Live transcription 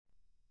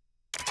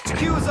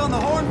HQ is on the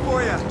horn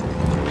for you.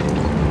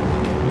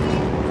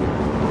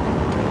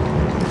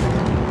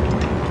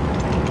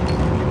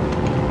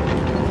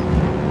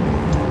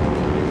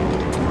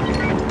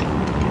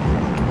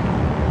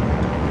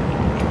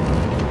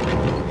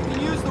 You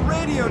can use the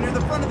radio near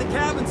the front of the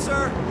cabin,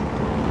 sir.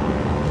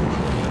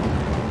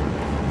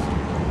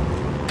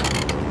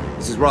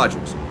 This is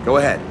Rogers. Go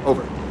ahead.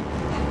 Over.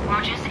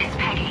 Rogers, it's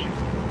Peggy.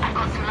 I've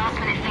got some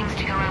last-minute things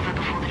to go over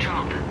before the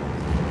drop.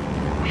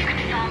 We've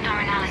confirmed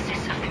our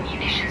analysis of the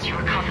munitions you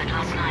recovered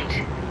last night.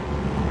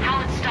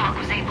 Howard Stark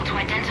was able to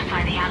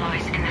identify the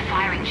alloys in the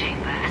firing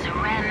chamber as a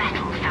rare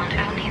metal found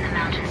only in the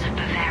mountains of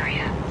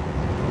Bavaria.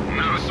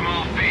 No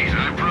small feat,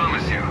 I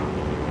promise you.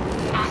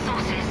 Our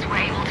sources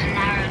were able to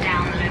narrow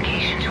down the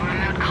location to a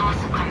remote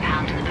castle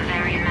compound in the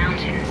Bavarian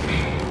mountains.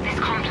 This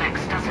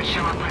complex doesn't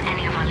show up on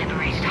any of our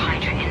liberated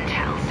Hydra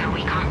intel, so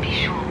we can't be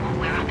sure what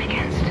we're up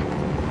against.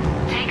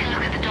 Take a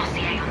look at the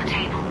dossier on the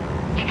table.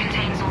 It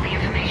contains all the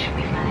information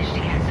we've managed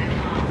to get so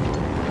far.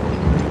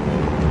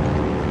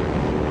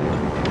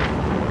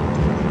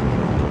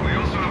 We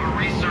also have a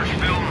research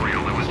film reel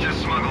that was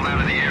just smuggled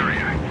out of the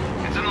area.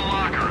 It's in the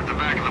locker at the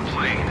back of the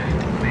plane.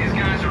 These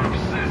guys are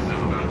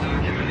obsessive about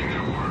documenting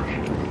their work.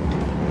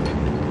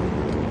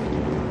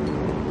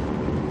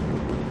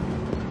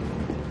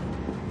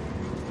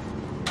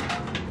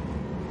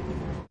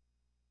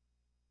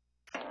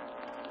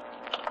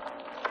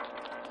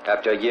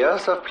 After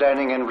years of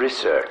planning and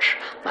research,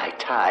 my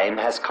time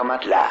has come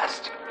at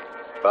last.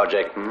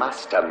 Project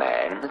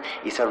Masterman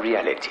is a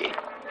reality.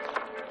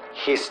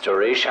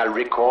 History shall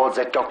record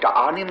that Dr.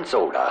 Arnim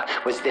Zola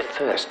was the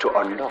first to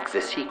unlock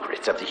the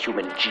secrets of the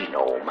human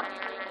genome,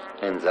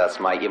 and thus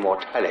my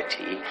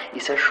immortality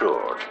is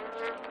assured.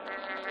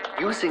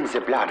 Using the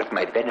blood of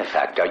my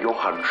benefactor,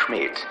 Johann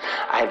Schmidt,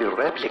 I will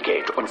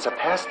replicate and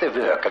surpass the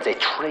work of the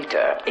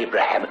traitor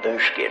Abraham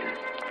Erskine.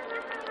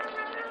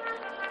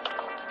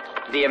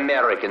 The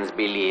Americans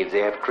believe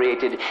they have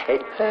created a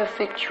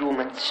perfect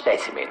human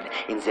specimen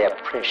in their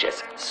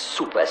precious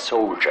super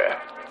soldier.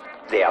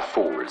 They are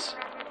fools.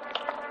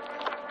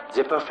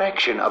 The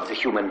perfection of the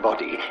human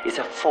body is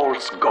a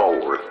false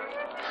goal.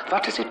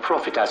 What does it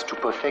profit us to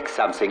perfect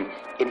something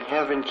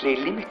inherently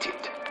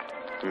limited?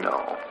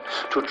 No.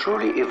 To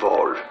truly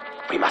evolve,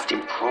 we must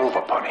improve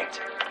upon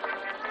it.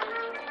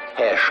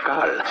 Herr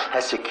Schall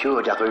has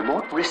secured a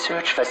remote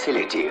research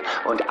facility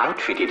and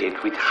outfitted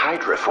it with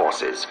Hydra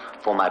forces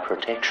for my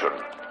protection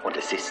and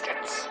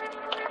assistance.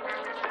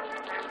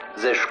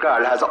 The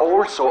Schall has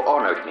also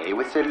honored me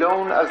with the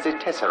loan of the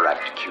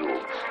Tesseract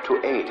Cube to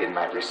aid in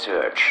my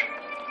research.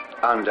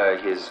 Under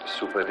his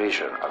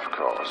supervision, of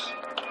course.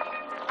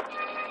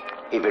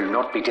 He will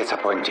not be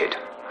disappointed.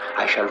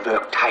 I shall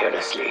work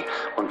tirelessly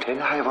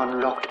until I have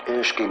unlocked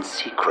Erskine's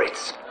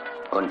secrets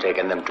and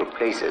taken them to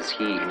places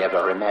he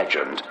never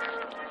imagined,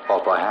 or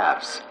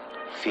perhaps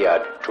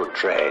feared to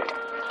tread.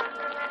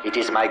 It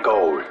is my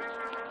goal,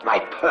 my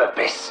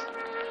purpose,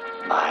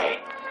 my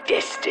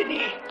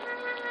destiny.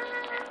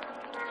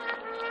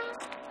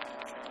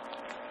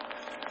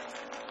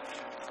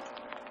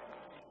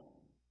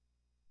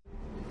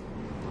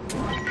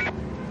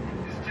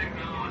 This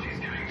technology's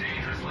getting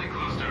dangerously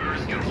close to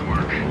Erskine's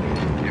work.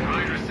 If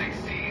Hydra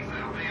succeeds,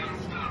 they'll be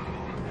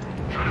unstoppable.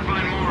 Try to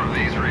find more of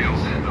these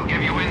reels. They'll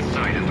give you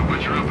insight into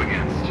what you're up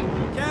against.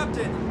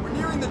 Captain, we're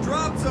nearing the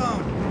drop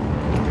zone.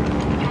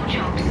 Your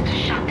job's to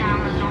shut down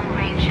the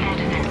long-range air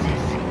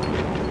defenses.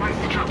 Once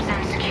the drop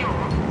zone's secure,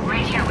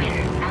 radio in,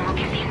 and we'll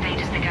give the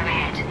invaders the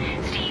go-ahead.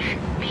 Steve,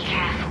 be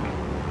careful.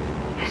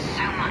 There's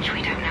so much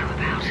we don't know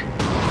about.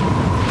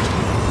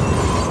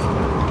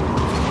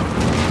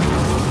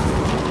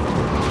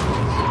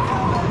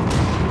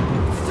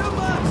 It's too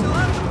much. I'll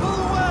have to pull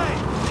away.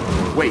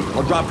 Wait,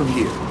 I'll drop from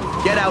here.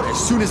 Get out as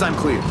soon as I'm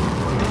clear.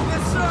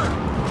 Yes,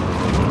 sir.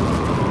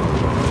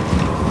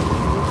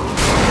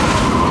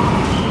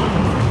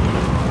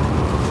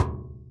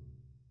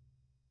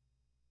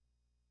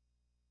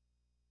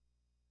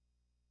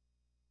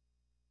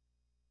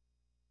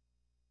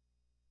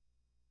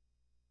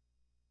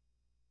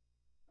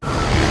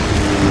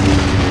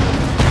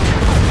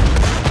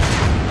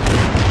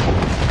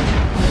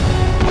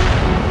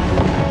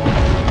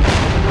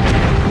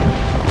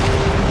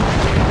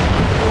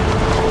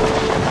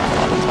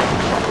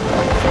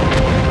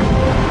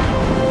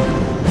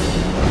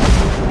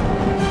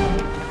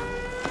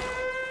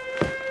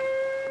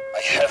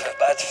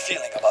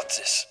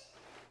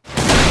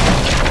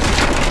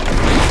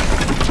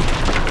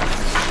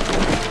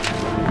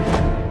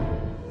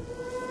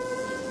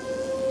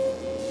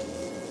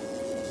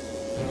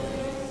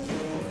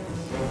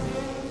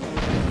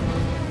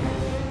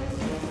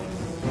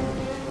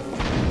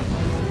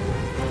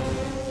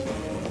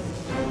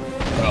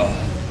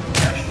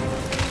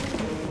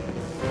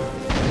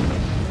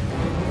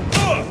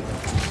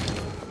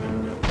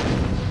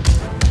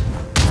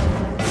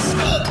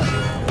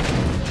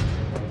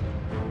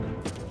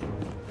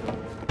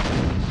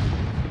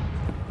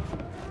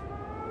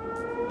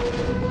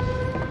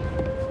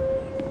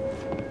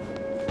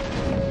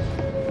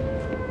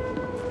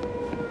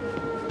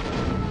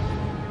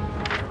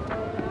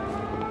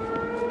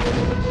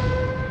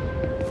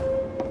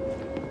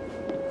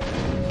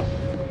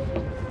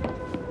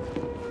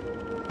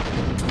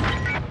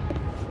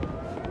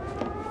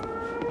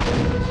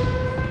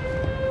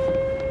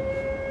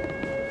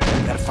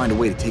 Gotta find a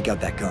way to take out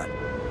that gun.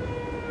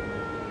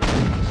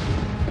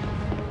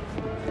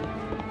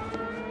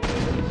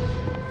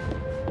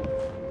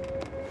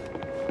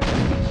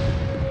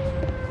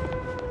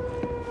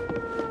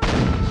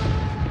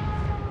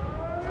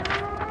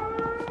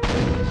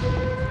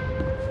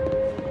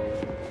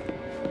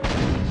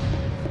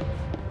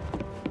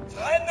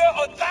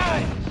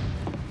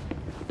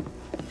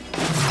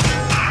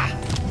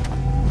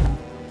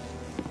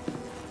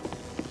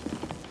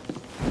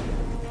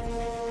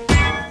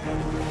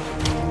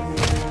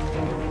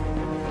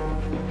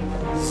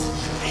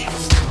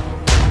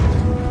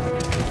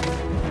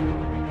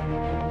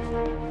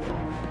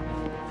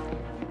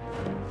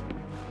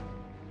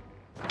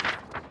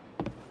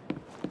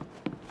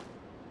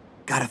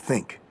 Gotta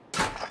think.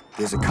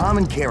 There's a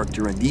common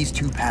character in these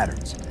two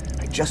patterns.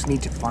 I just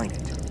need to find it.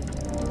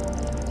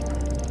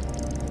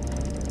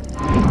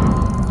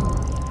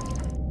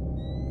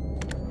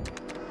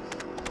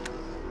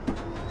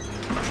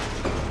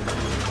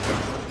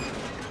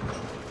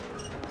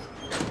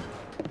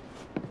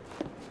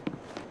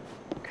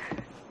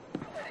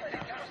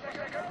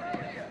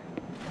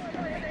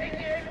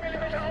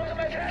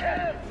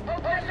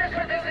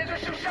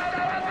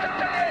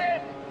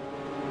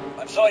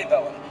 I'm sorry,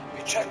 Bowen.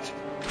 We checked.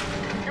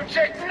 You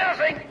checked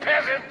nothing,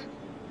 peasant!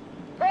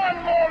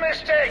 One more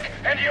mistake,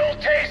 and you'll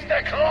taste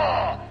the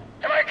claw!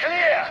 Am I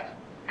clear?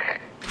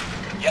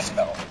 Yes,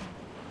 Bowen.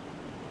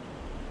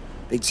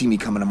 They'd see me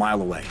coming a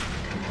mile away.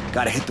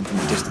 Gotta hit them from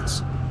a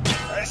distance.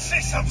 I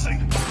see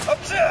something!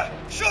 Up there!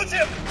 Shoot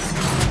him!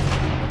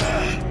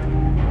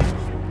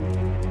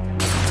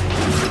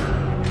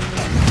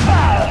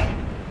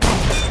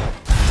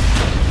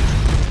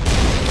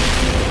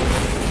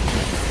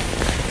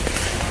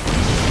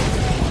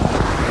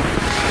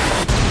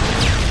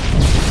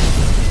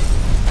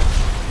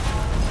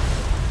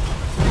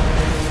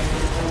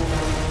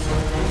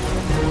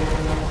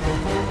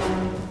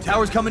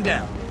 Tower's coming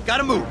down.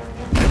 Gotta move.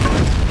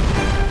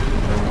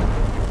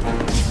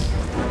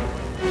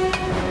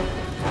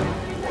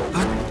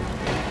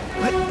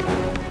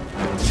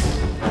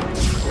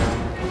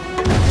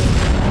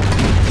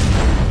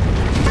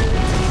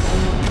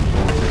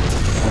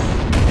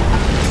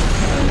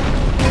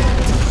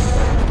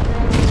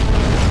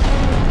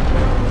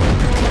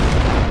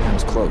 That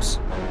was close.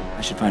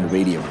 I should find a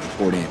radio and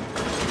report in.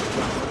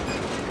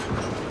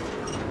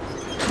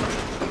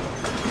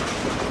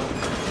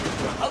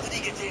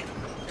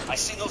 I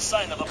see no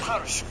sign of a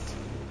parachute.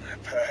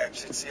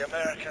 Perhaps it's the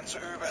Americans'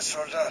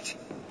 Uber-Soldat.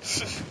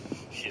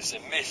 He's a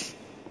myth,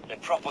 a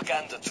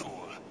propaganda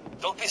tool.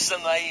 Don't be so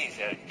naive,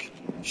 Eric.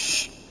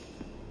 Shh!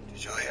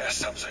 Did you hear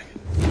something?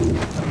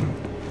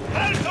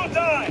 Hell to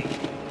die!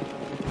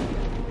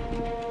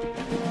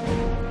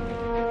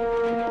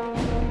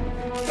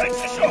 Take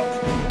the shot!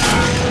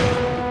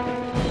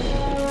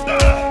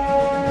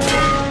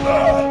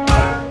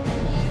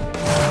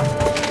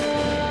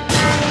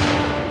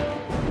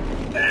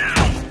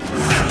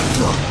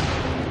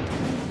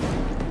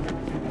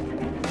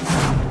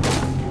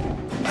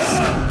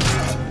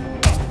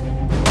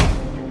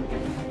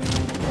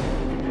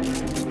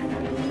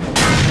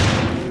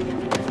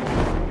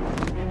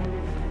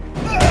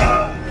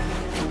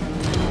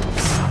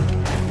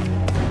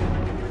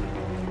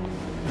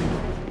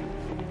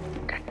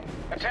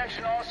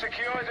 Attention all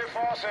security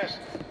forces.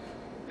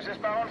 This is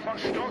Baron von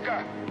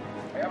Stuka.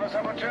 We have a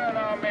saboteur in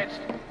our midst.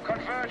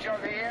 Converge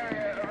on the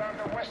area around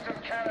the western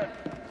cannon.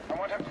 I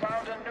want him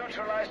found and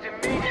neutralized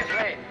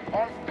immediately,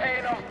 on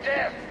pain of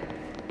death.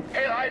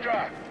 Hail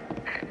Hydra!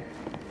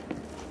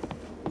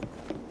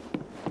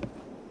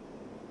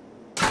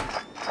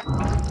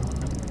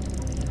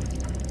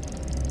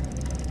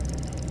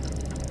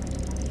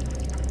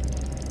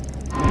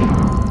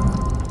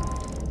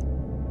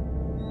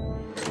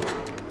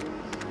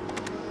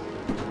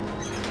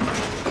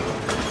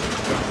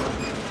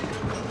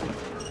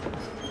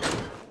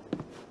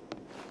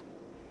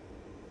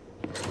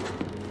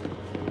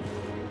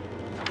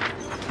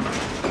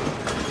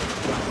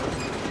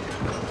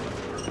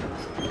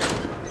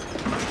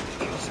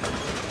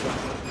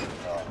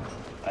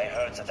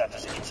 That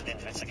was an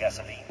incident with the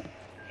gasoline.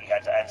 He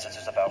had to answer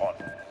to the Baron.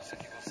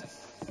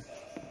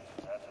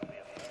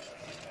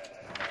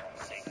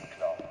 Satan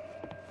Claw.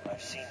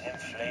 I've seen him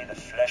flay the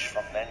flesh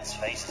from men's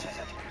faces with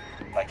it,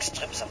 like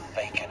strips of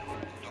bacon.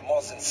 Do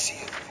more than see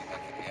it if you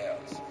make any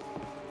errors.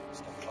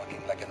 Stop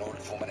talking like an old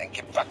woman and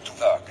get back to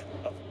work.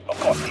 Of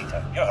course,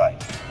 Peter. You're right.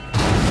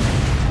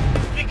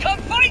 We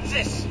can't fight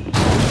this!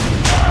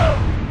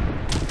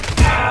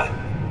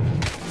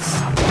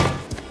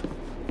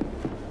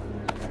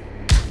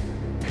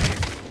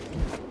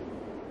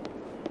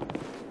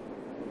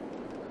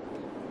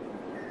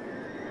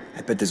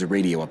 I bet there's a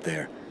radio up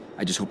there.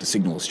 I just hope the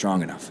signal is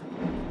strong enough.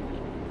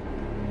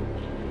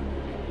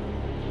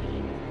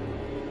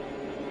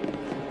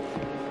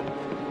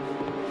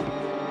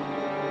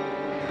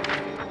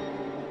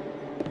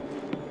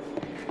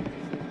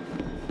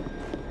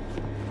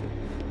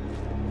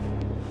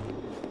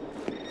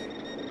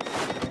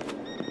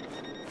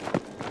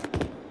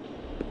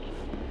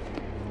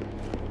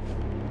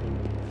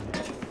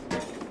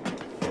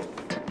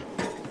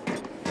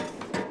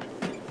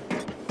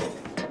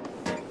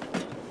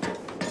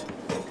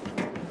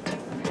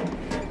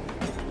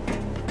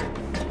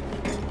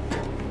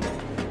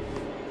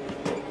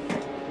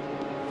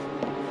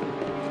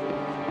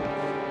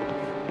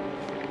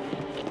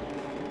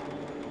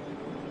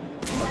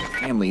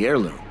 Family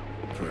heirloom.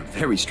 For a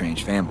very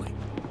strange family.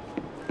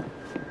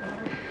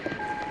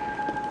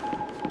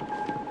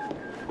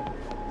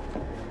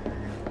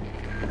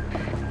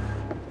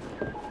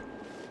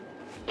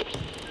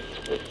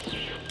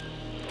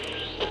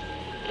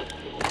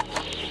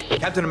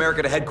 Captain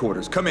America to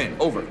headquarters. Come in.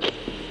 Over.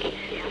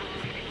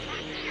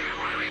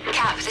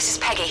 Cap, this is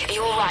Peggy. Are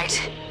you all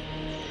right?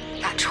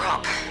 That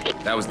drop.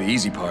 That was the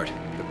easy part.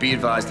 But be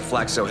advised, the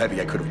flak's so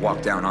heavy I could have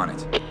walked down on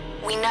it.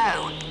 We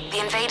know. The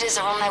invaders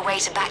are on their way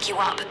to back you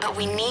up, but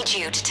we need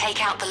you to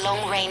take out the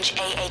long-range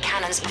AA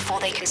cannons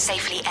before they can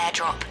safely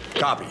airdrop.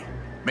 Copy.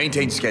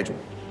 Maintain schedule.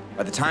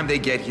 By the time they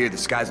get here, the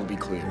skies will be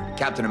clear.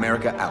 Captain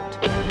America out.